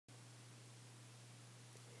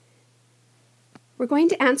We're going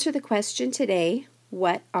to answer the question today,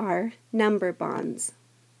 what are number bonds?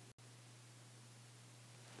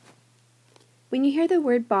 When you hear the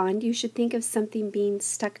word bond, you should think of something being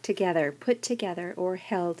stuck together, put together, or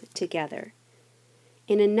held together.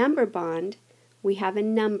 In a number bond, we have a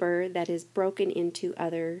number that is broken into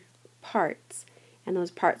other parts, and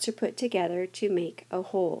those parts are put together to make a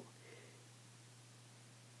whole.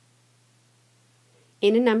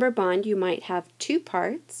 In a number bond, you might have two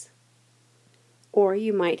parts, or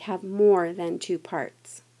you might have more than two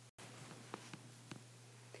parts.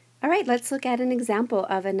 All right, let's look at an example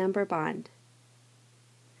of a number bond.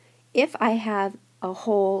 If I have a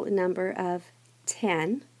whole number of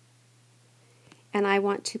 10, and I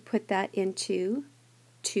want to put that into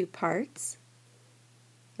two parts,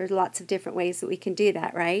 there's lots of different ways that we can do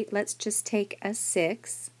that, right? Let's just take a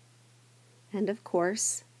 6 and, of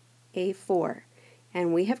course, a 4.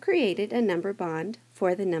 And we have created a number bond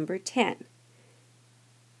for the number 10.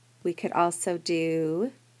 We could also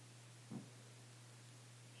do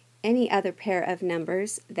any other pair of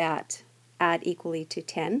numbers that add equally to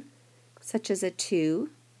 10, such as a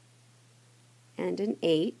 2 and an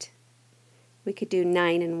 8. We could do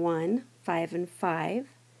 9 and 1, 5 and 5,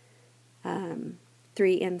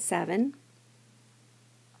 3 and 7.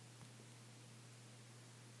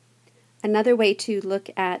 Another way to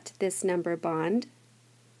look at this number bond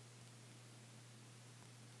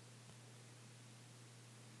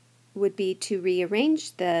would be to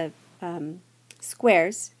rearrange the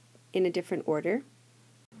squares in a different order.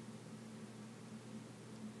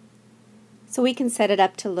 So we can set it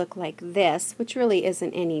up to look like this, which really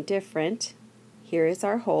isn't any different. Here is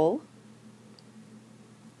our whole,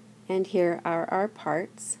 and here are our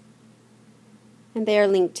parts, and they are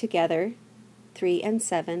linked together. 3 and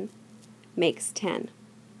 7 makes 10.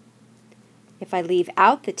 If I leave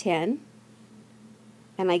out the 10,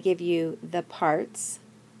 and I give you the parts,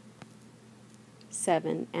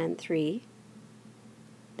 7 and 3,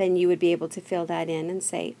 then you would be able to fill that in and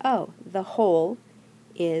say, oh, the whole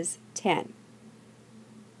is 10.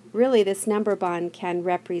 Really, this number bond can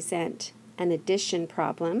represent an addition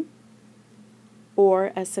problem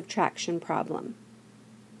or a subtraction problem.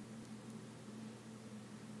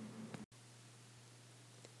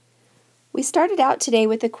 We started out today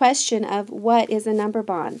with the question of what is a number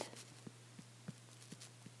bond?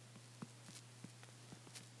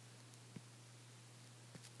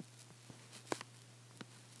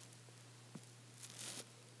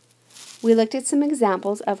 We looked at some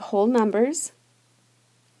examples of whole numbers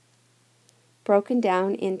broken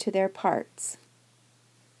down into their parts.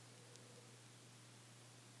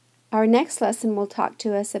 Our next lesson will talk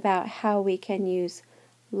to us about how we can use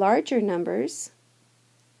larger numbers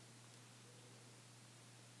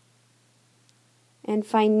and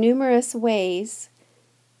find numerous ways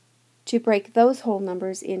to break those whole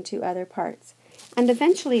numbers into other parts. And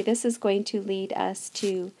eventually this is going to lead us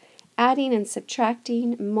to adding and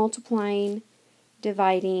subtracting, multiplying,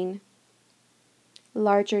 dividing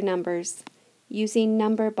larger numbers using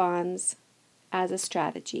number bonds as a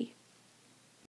strategy.